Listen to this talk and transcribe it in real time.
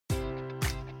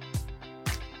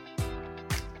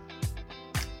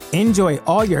Enjoy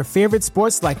all your favorite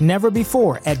sports like never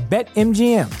before at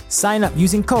BetMGM. Sign up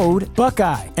using code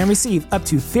Buckeye and receive up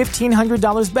to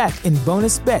 $1,500 back in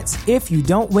bonus bets if you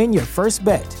don't win your first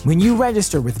bet. When you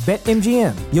register with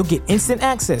BetMGM, you'll get instant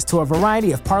access to a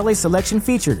variety of parlay selection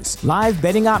features, live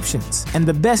betting options, and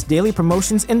the best daily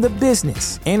promotions in the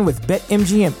business. And with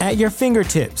BetMGM at your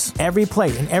fingertips, every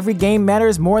play and every game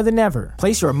matters more than ever.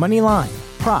 Place your money line,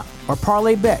 prop, or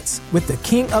parlay bets with the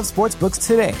king of sportsbooks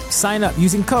today. Sign up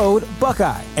using code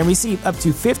Buckeye and receive up to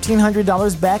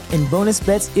 $1,500 back in bonus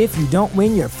bets if you don't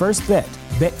win your first bet.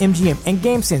 BetMGM and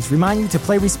GameSense remind you to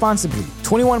play responsibly.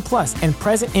 21 plus and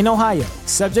present in Ohio,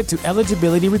 subject to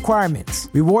eligibility requirements.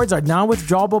 Rewards are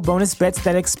non-withdrawable bonus bets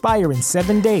that expire in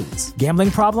 7 days. Gambling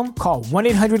problem? Call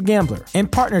 1-800-GAMBLER. In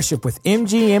partnership with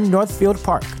MGM Northfield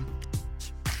Park.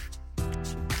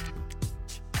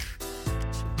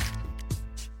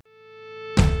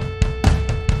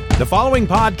 The following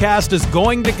podcast is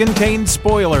going to contain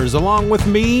spoilers, along with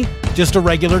me, just a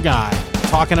regular guy,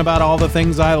 talking about all the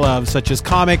things I love, such as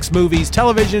comics, movies,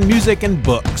 television, music, and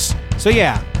books. So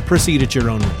yeah, proceed at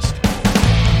your own risk.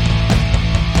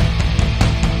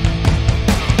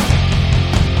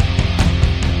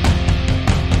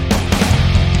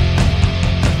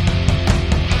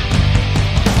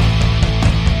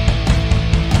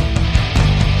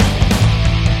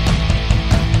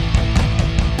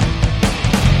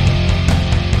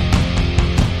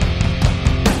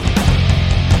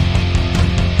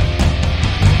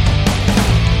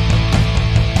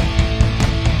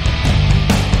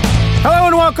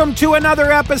 Welcome to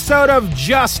another episode of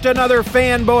Just Another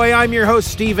Fanboy. I'm your host,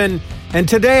 Steven, and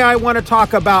today I want to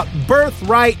talk about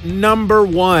Birthright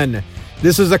 #1.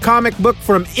 This is a comic book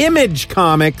from Image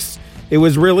Comics. It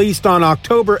was released on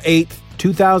October 8th,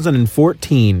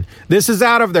 2014. This is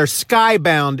out of their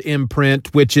Skybound imprint,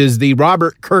 which is the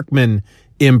Robert Kirkman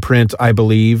imprint, I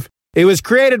believe. It was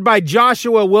created by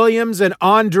Joshua Williams and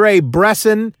Andre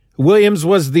Bresson. Williams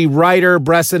was the writer,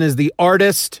 Bresson is the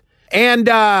artist. And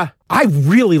I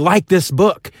really like this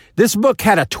book. This book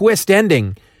had a twist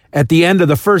ending at the end of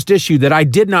the first issue that I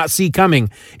did not see coming.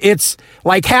 It's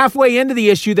like halfway into the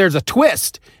issue, there's a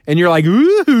twist. And you're like,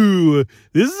 ooh,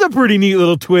 this is a pretty neat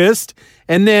little twist.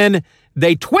 And then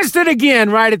they twist it again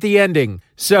right at the ending.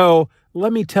 So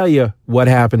let me tell you what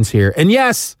happens here. And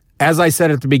yes, as I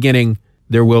said at the beginning,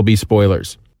 there will be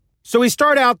spoilers. So we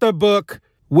start out the book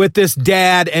with this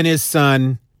dad and his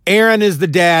son. Aaron is the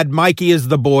dad. Mikey is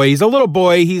the boy. He's a little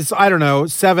boy. He's,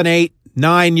 7, 8,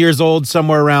 9 years old,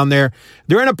 somewhere around there.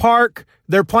 They're in a park.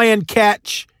 They're playing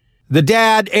catch. The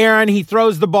dad, Aaron, he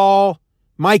throws the ball.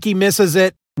 Mikey misses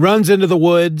it, runs into the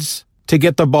woods to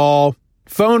get the ball.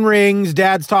 Phone rings.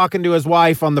 Dad's talking to his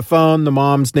wife on the phone. The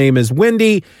mom's name is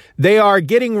Wendy. They are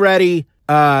getting ready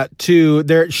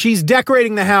she's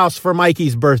decorating the house for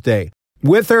Mikey's birthday.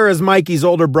 With her is Mikey's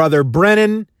older brother,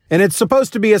 Brennan. And it's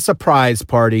supposed to be a surprise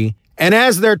party. And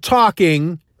as they're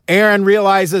talking, Aaron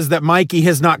realizes that Mikey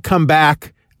has not come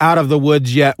back out of the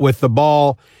woods yet with the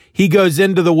ball. He goes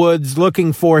into the woods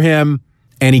looking for him,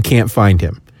 and he can't find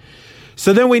him.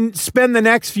 So then we spend the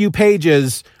next few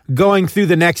pages going through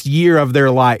the next year of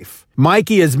their life.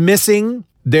 Mikey is missing.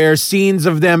 There's scenes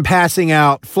of them passing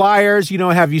out flyers.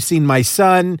 Have you seen my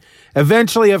son?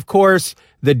 Eventually, of course,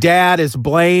 the dad is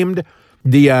blamed.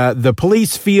 The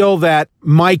police feel that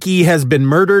Mikey has been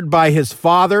murdered by his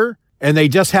father, and they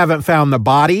just haven't found the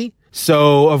body.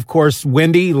 So, of course,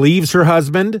 Wendy leaves her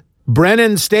husband.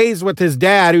 Brennan stays with his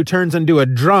dad, who turns into a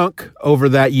drunk over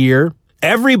that year.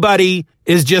 Everybody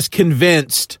is just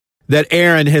convinced that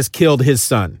Aaron has killed his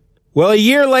son. Well, a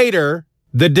year later,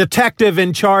 the detective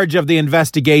in charge of the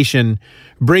investigation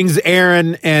brings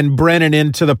Aaron and Brennan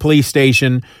into the police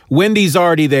station. Wendy's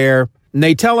already there. And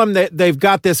they tell him that they've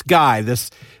got this guy,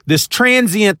 this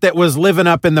transient that was living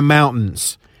up in the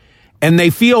mountains. And they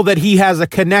feel that he has a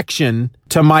connection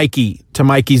to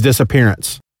Mikey's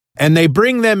disappearance. And they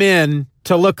bring them in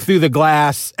to look through the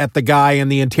glass at the guy in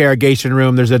the interrogation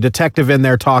room. There's a detective in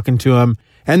there talking to him.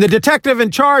 And the detective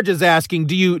in charge is asking,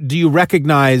 do you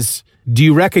recognize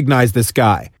this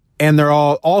guy? And they're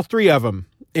all three of them,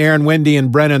 Aaron, Wendy,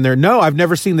 and Brennan. No, I've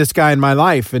never seen this guy in my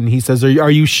life. And he says, are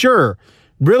you sure?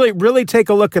 Really take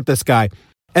a look at this guy.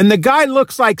 And the guy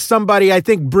looks like somebody, I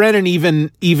think Brennan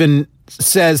even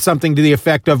says something to the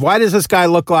effect of, why does this guy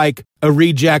look like a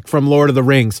reject from Lord of the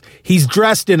Rings? He's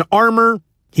dressed in armor.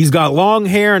 He's got long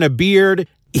hair and a beard.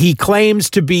 He claims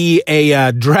to be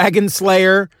a dragon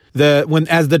slayer.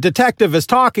 As the detective is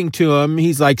talking to him,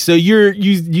 he's like, so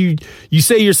you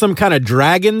say you're some kind of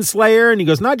dragon slayer? And he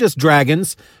goes, not just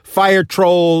dragons, fire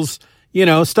trolls,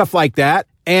 stuff like that.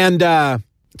 And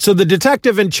So the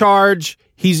detective in charge,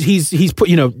 he's put,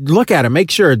 look at him,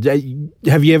 make sure.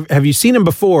 Have you seen him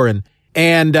before?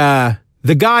 And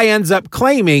the guy ends up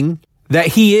claiming that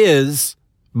he is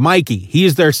Mikey. He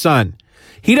is their son.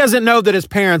 He doesn't know that his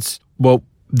parents,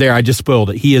 I just spoiled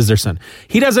it. He is their son.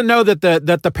 He doesn't know that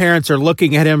the parents are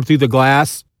looking at him through the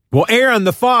glass. Well, Aaron,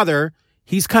 the father,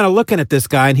 he's kind of looking at this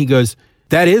guy and he goes,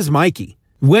 that is Mikey.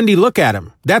 Wendy, look at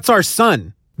him. That's our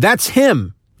son. That's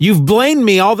him. You've blamed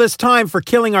me all this time for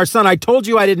killing our son. I told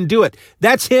you I didn't do it.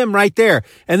 That's him right there.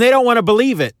 And they don't want to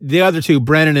believe it. The other two,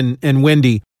 Brennan and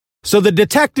Wendy. So the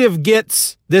detective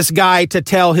gets this guy to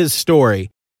tell his story.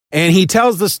 And he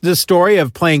tells this story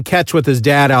of playing catch with his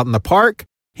dad out in the park.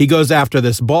 He goes after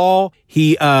this ball.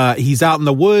 He's out in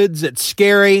the woods. It's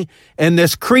scary. And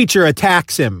this creature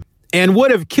attacks him and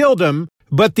would have killed him.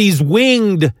 But these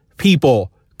winged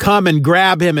people come and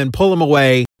grab him and pull him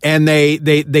away. And they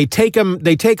take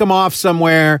him off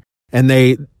somewhere and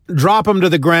they drop him to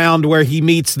the ground where he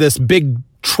meets this big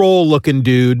troll looking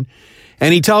dude.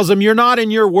 And he tells him, you're not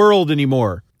in your world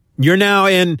anymore. You're now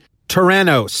in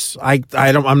Tyrannos.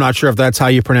 I'm not sure if that's how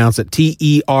you pronounce it.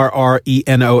 Terrenos,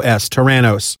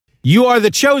 Tyrannos. You are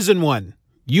the chosen one.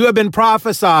 You have been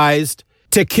prophesized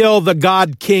to kill the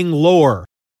God King Lor,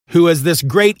 who is this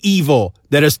great evil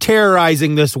that is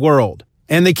terrorizing this world.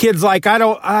 And the kid's like,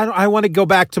 I want to go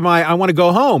back I want to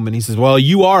go home. And he says, well,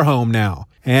 you are home now.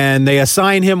 And they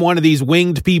assign him one of these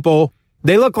winged people.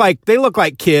 They look like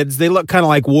kids. They look kind of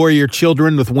like warrior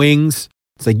children with wings.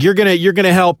 It's like, you're going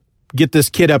to help get this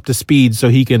kid up to speed so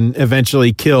he can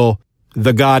eventually kill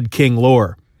the God King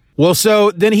Lor. Well,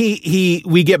 so then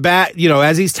we get back,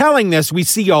 as he's telling this, we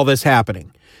see all this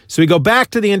happening. So we go back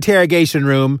to the interrogation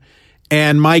room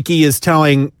and Mikey is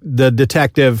telling the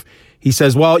detective, he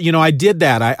says, well, I did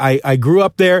that. I grew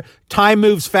up there. Time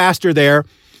moves faster there.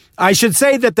 I should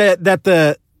say that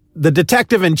the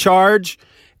detective in charge,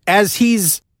 as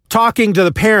he's talking to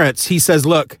the parents, he says,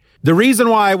 look, the reason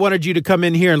why I wanted you to come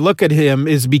in here and look at him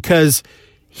is because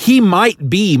he might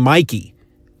be Mikey.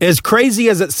 As crazy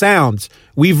as it sounds,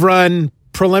 we've run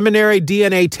preliminary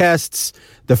DNA tests,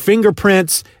 the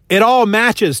fingerprints, it all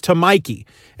matches to Mikey.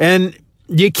 And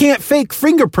you can't fake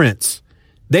fingerprints.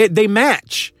 They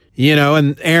match,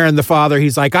 and Aaron, the father,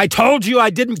 he's like, I told you I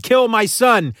didn't kill my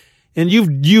son. And you've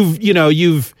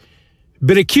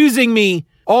been accusing me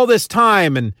all this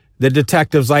time. And the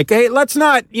detective's like, hey, let's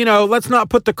not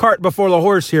put the cart before the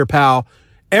horse here, pal.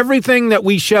 Everything that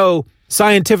we show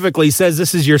scientifically says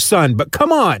this is your son, but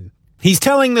come on. He's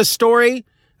telling this story.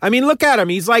 I mean, look at him.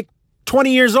 He's like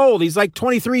 20 years old. He's like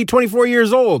 23, 24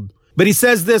 years old. But he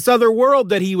says this other world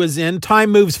that he was in,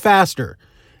 time moves faster.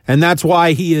 And that's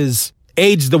why he is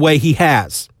aged the way he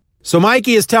has. So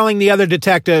Mikey is telling the other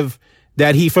detective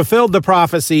that he fulfilled the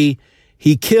prophecy.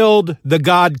 He killed the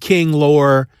God King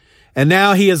Lor. And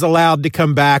now he is allowed to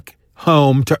come back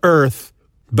home to Earth.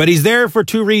 But he's there for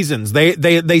two reasons.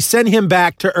 They send him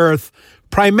back to Earth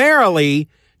primarily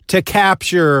to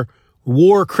capture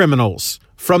war criminals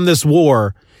from this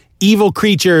war, evil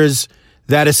creatures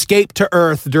that escaped to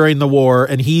Earth during the war,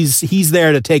 and he's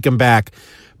there to take them back.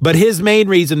 But his main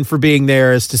reason for being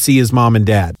there is to see his mom and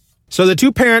dad. So the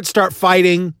two parents start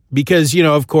fighting because,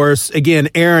 of course, again,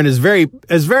 Aaron is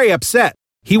very upset.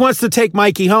 He wants to take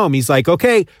Mikey home. He's like,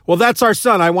 okay, well, that's our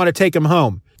son. I want to take him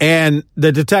home. And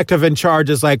the detective in charge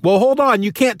is like, well, hold on.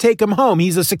 You can't take him home.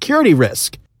 He's a security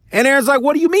risk. And Aaron's like,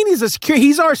 what do you mean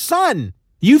he's our son?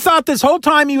 You thought this whole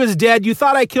time he was dead. You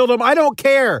thought I killed him. I don't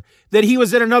care that he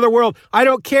was in another world. I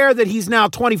don't care that he's now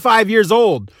 25 years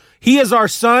old. He is our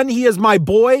son. He is my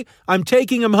boy. I'm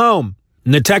taking him home.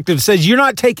 And the detective says, you're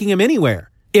not taking him anywhere.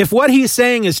 If what he's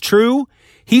saying is true,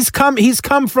 he's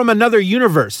come from another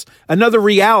universe, another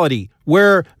reality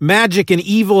where magic and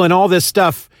evil and all this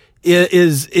stuff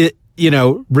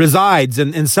resides.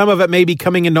 And some of it may be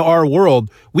coming into our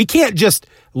world. We can't just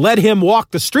let him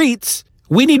walk the streets.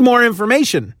 We need more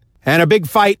information. And a big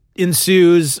fight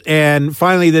ensues. And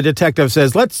finally, the detective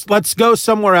says, let's go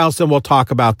somewhere else and we'll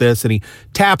talk about this. And he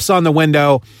taps on the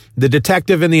window. The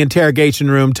detective in the interrogation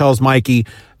room tells Mikey,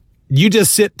 you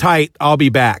just sit tight. I'll be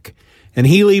back. And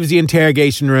he leaves the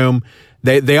interrogation room.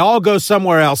 They all go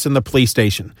somewhere else in the police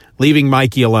station, leaving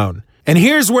Mikey alone. And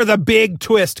here's where the big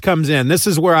twist comes in. This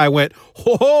is where I went,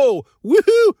 ho,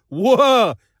 woohoo,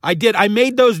 whoa. I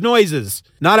made those noises,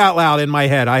 not out loud in my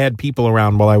head. I had people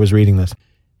around while I was reading this.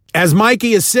 As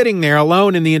Mikey is sitting there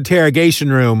alone in the interrogation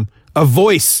room, a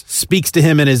voice speaks to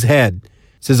him in his head. It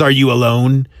says, are you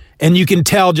alone? And you can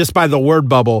tell just by the word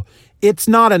bubble, it's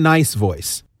not a nice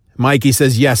voice. Mikey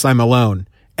says, yes, I'm alone.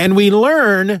 And we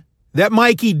learn that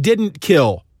Mikey didn't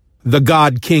kill the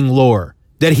God King Lor,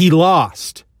 that he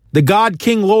lost. The god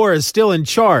King Lor is still in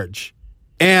charge.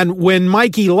 And when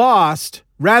Mikey lost,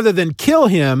 rather than kill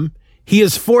him, he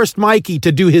has forced Mikey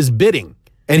to do his bidding.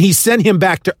 And he sent him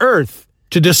back to Earth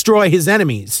to destroy his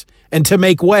enemies and to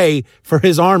make way for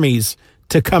his armies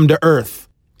to come to Earth.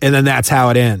 And then that's how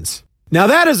it ends. Now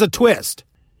that is a twist.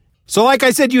 So like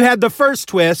I said, you had the first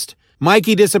twist.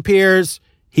 Mikey disappears.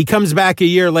 He comes back a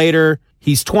year later.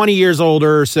 He's 20 years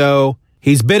older or so.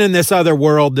 He's been in this other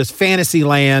world, this fantasy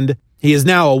land. He is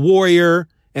now a warrior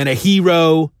and a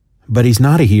hero, but he's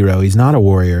not a hero. He's not a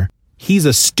warrior. He's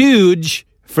a stooge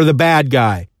for the bad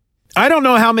guy. I don't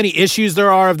know how many issues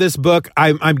there are of this book.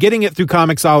 I'm getting it through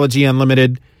Comixology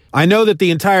Unlimited. I know that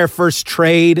the entire first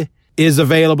trade is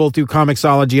available through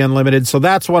Comixology Unlimited, so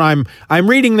that's what I'm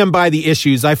reading them by the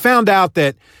issues. I found out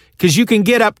that because you can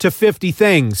get up to 50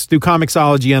 things through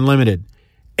Comixology Unlimited,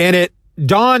 and it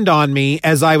dawned on me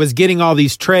as I was getting all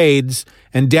these trades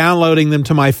and downloading them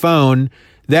to my phone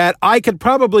that I could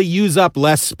probably use up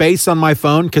less space on my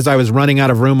phone because I was running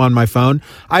out of room on my phone.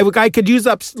 I could use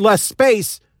up less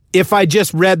space if I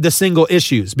just read the single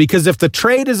issues, because if the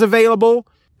trade is available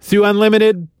through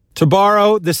Unlimited to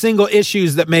borrow, the single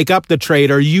issues that make up the trade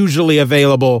are usually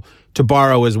available to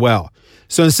borrow as well.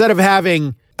 So instead of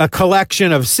having a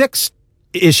collection of 6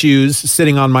 issues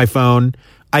sitting on my phone,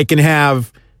 I can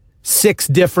have 6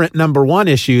 different number 1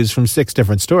 issues from 6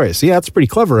 different stories. See, that's pretty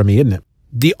clever of me, isn't it?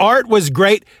 The art was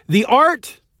great. The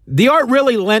art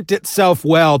really lent itself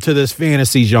well to this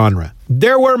fantasy genre.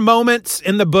 There were moments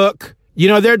in the book,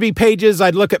 there'd be pages,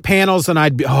 I'd look at panels and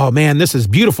I'd be, oh man, this is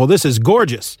beautiful. This is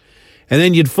gorgeous. And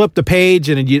then you'd flip the page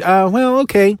and you'd, well,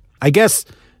 okay. I guess,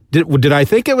 did I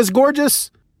think it was gorgeous?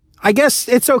 I guess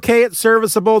it's okay. It's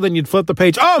serviceable. Then you'd flip the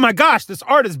page. Oh my gosh, this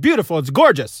art is beautiful. It's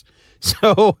gorgeous.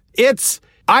 So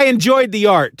I enjoyed the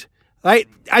art. I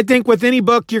think with any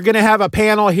book, you're going to have a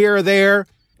panel here or there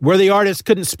where the artist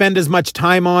couldn't spend as much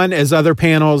time on as other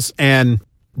panels. And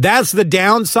that's the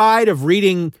downside of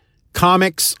reading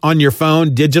comics on your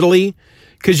phone digitally,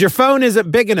 because your phone isn't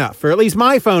big enough, or at least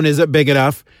my phone isn't big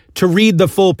enough to read the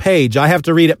full page. I have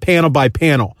to read it panel by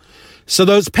panel. So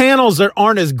those panels that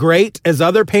aren't as great as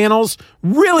other panels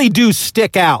really do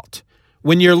stick out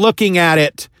when you're looking at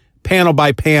it panel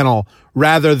by panel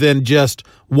rather than just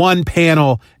one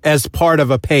panel as part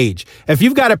of a page. If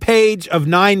you've got a page of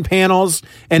 9 panels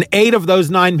and 8 of those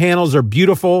 9 panels are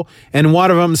beautiful and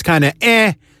one of them's kind of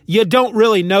you don't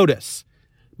really notice.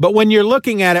 But when you're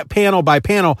looking at it panel by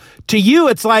panel, to you,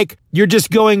 it's like you're just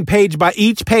going page by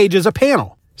each page is a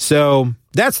panel. So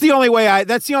that's the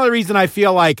only reason I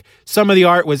feel like some of the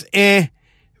art was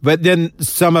but then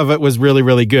some of it was really,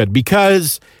 really good,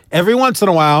 because every once in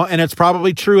a while, and it's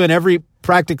probably true in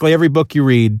practically every book you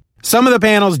read, some of the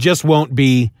panels just won't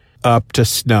be up to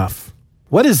snuff.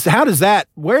 Where does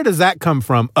that come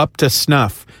from? Up to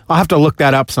snuff. I'll have to look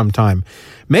that up sometime.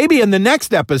 Maybe in the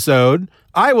next episode,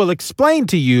 I will explain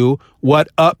to you what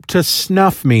up to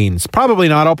snuff means. Probably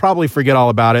not. I'll probably forget all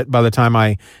about it by the time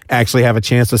I actually have a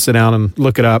chance to sit down and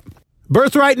look it up.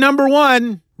 Birthright number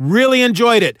 1, really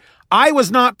enjoyed it. I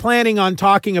was not planning on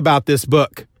talking about this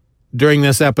book during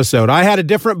this episode. I had a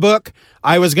different book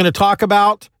I was going to talk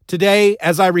about today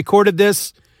as I recorded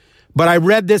this, but I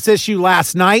read this issue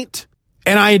last night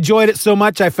and I enjoyed it so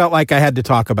much I felt like I had to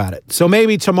talk about it. So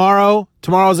maybe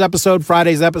tomorrow's episode,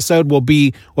 Friday's episode, will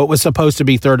be what was supposed to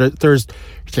be Thursday.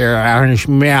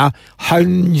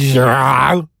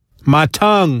 My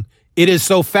tongue, it is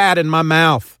so fat in my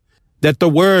mouth that the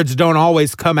words don't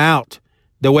always come out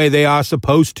the way they are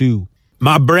supposed to.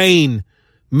 My brain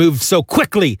moves so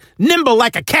quickly, nimble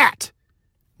like a cat.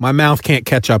 My mouth can't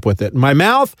catch up with it.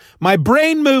 My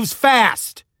brain moves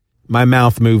fast. My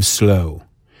mouth moves slow.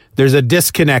 There's a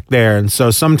disconnect there. And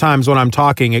so sometimes when I'm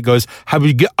talking, it goes,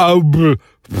 that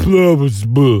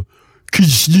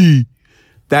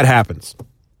happens.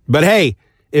 But hey,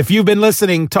 if you've been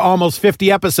listening to almost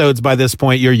 50 episodes by this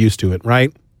point, you're used to it,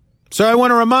 right? So I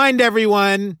want to remind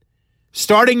everyone,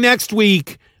 starting next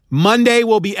week, Monday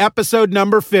will be episode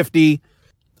number 50.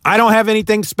 I don't have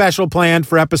anything special planned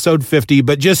for episode 50,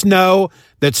 but just know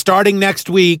that starting next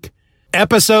week,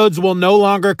 episodes will no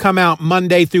longer come out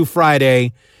Monday through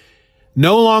Friday.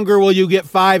 No longer will you get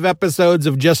 5 episodes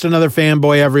of Just Another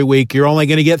Fanboy every week. You're only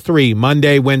going to get 3,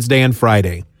 Monday, Wednesday, and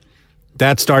Friday.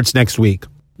 That starts next week.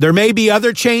 There may be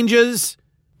other changes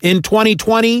in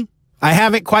 2020. I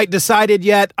haven't quite decided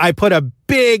yet. I put a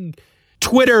big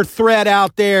Twitter thread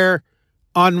out there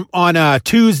on a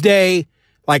Tuesday,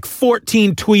 like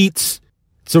 14 tweets.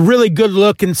 It's a really good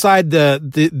look inside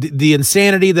the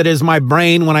insanity that is my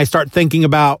brain when I start thinking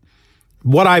about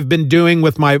what I've been doing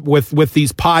with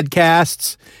these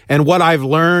podcasts and what I've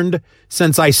learned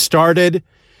since I started.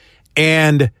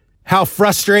 and how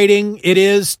frustrating it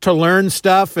is to learn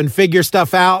stuff and figure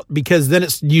stuff out, because then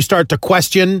you start to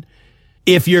question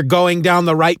if you're going down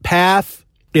the right path.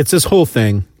 It's this whole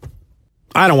thing.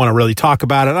 I don't want to really talk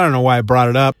about it. I don't know why I brought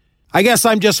it up. I guess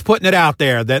I'm just putting it out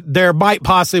there that there might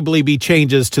possibly be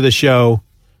changes to the show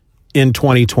in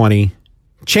 2020.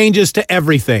 Changes to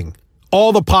everything.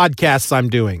 All the podcasts I'm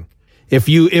doing. If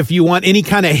you want any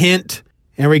kind of hint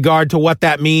in regard to what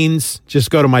that means,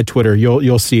 just go to my Twitter.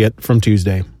 You'll see it from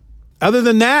Tuesday. Other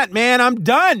than that, man, I'm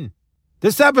done.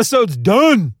 This episode's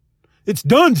done. It's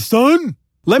done, son.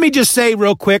 Let me just say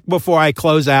real quick before I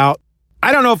close out.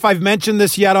 I don't know if I've mentioned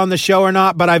this yet on the show or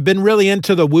not, but I've been really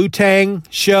into the Wu-Tang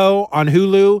show on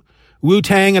Hulu,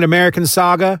 Wu-Tang: An American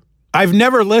Saga. I've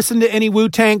never listened to any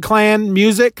Wu-Tang Clan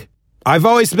music. I've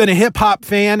always been a hip-hop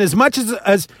fan. As much of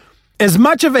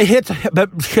a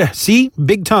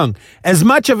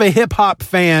hip-hop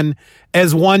fan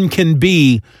as one can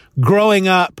be growing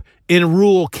up in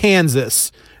rural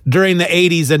Kansas during the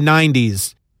 80s and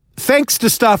 90s. Thanks to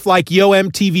stuff like Yo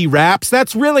MTV Raps,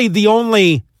 that's really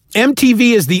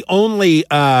MTV is the only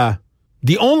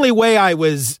way I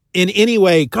was in any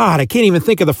way, God, I can't even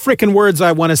think of the freaking words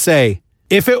I want to say.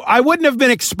 I wouldn't have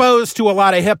been exposed to a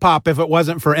lot of hip hop if it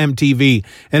wasn't for MTV.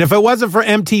 And if it wasn't for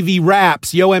MTV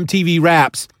Raps, Yo MTV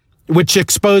Raps, which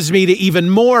exposed me to even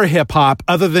more hip hop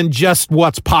other than just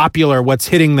what's popular, what's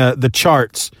hitting the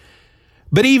charts.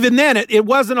 But even then, it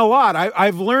wasn't a lot.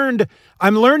 I'm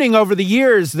learning over the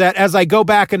years that as I go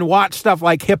back and watch stuff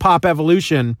like Hip Hop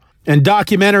Evolution and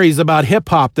documentaries about hip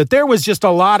hop, that there was just a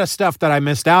lot of stuff that I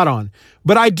missed out on.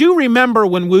 But I do remember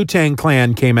when Wu-Tang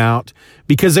Clan came out,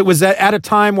 because it was at a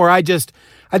time where I just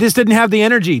didn't have the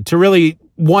energy to really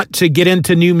want to get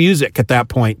into new music at that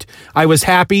point. I was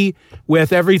happy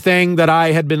with everything that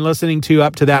I had been listening to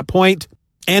up to that point,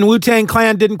 and Wu-Tang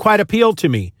Clan didn't quite appeal to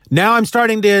me. Now I'm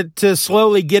starting to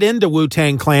slowly get into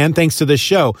Wu-Tang Clan thanks to this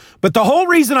show. But the whole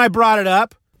reason I brought it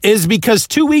up is because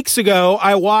 2 weeks ago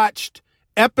I watched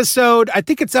episode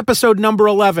number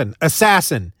 11,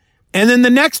 Assassin. And then the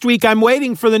next week I'm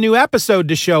waiting for the new episode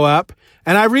to show up,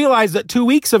 and I realized that 2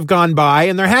 weeks have gone by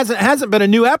and there hasn't been a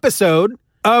new episode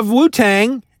of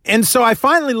Wu-Tang. And so I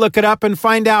finally look it up and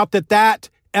find out that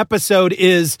episode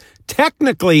is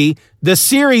technically the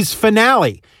series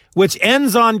finale, which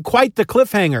ends on quite the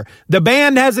cliffhanger. The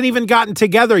band hasn't even gotten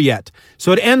together yet,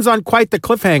 so it ends on quite the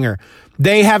cliffhanger.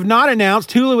 They have not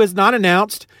announced, Hulu has not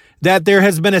announced that there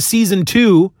has been a season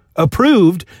 2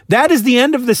 approved. That is the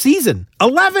end of the season.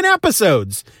 11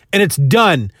 episodes, and it's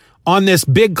done on this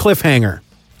big cliffhanger.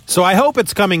 So I hope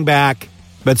it's coming back,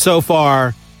 but so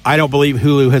far, I don't believe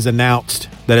Hulu has announced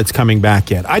that it's coming back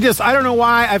yet. I don't know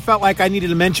why I felt like I needed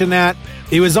to mention that.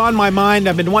 It was on my mind.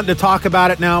 I've been wanting to talk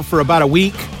about it now for about a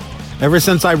week, ever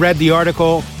since I read the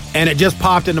article, and it just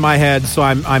popped into my head, so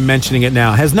I'm mentioning it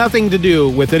now. It has nothing to do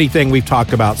with anything we've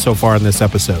talked about so far in this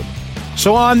episode.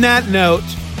 So on that note,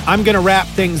 I'm going to wrap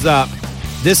things up.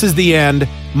 This is the end.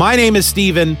 My name is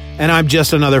Steven, and I'm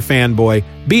just another fanboy.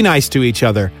 Be nice to each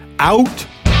other. Out.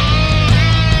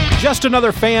 Just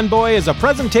Another Fanboy is a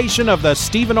presentation of the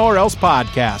Steven or Else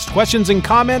podcast. Questions and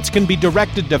comments can be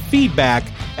directed to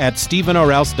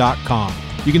feedback@stevenorelse.com.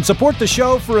 You can support the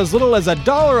show for as little as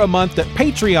 $1 a month at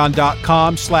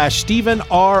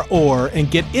patreon.com/StevenRor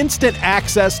and get instant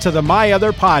access to the My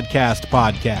Other podcast,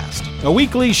 a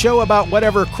weekly show about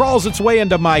whatever crawls its way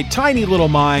into my tiny little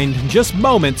mind just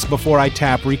moments before I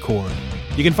tap record.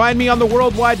 You can find me on the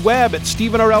World Wide Web at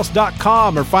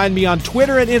StevenOrElse.com or find me on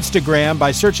Twitter and Instagram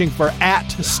by searching for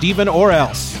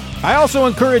 @StevenOrElse. I also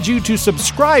encourage you to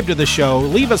subscribe to the show,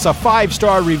 leave us a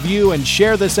 5-star review, and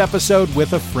share this episode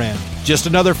with a friend. Just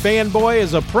Another Fanboy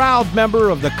is a proud member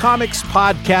of the Comics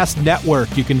Podcast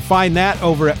Network. You can find that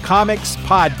over at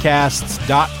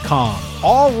comicspodcasts.com.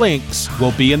 All links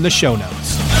will be in the show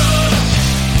notes.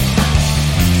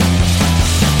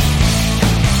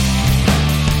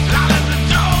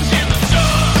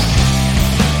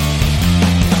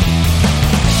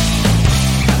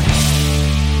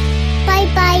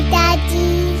 Bye-bye,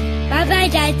 Daddy. Bye-bye,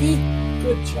 Daddy.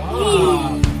 Good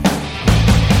job.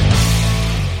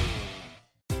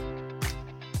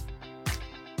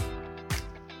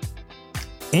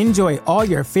 Enjoy all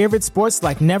your favorite sports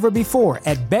like never before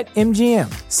at BetMGM.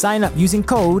 Sign up using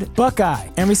code Buckeye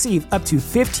and receive up to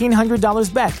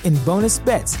 $1,500 back in bonus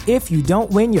bets if you don't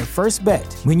win your first bet.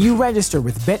 When you register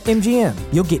with BetMGM,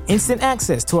 you'll get instant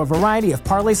access to a variety of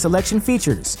parlay selection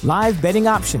features, live betting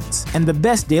options, and the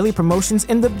best daily promotions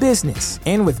in the business.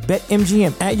 And with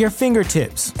BetMGM at your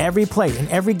fingertips, every play and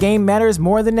every game matters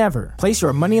more than ever. Place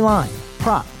your money line,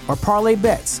 prop, or parlay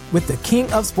bets with the king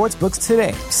of sportsbooks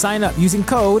today. Sign up using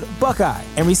code Buckeye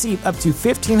and receive up to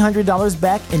 $1,500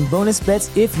 back in bonus bets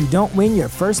if you don't win your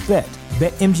first bet.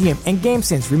 BetMGM and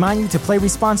GameSense remind you to play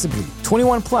responsibly.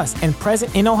 21 plus and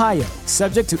present in Ohio,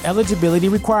 subject to eligibility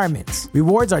requirements.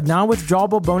 Rewards are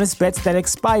non-withdrawable bonus bets that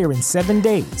expire in 7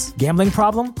 days. Gambling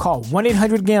problem? Call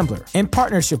 1-800-GAMBLER in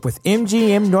partnership with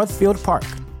MGM Northfield Park.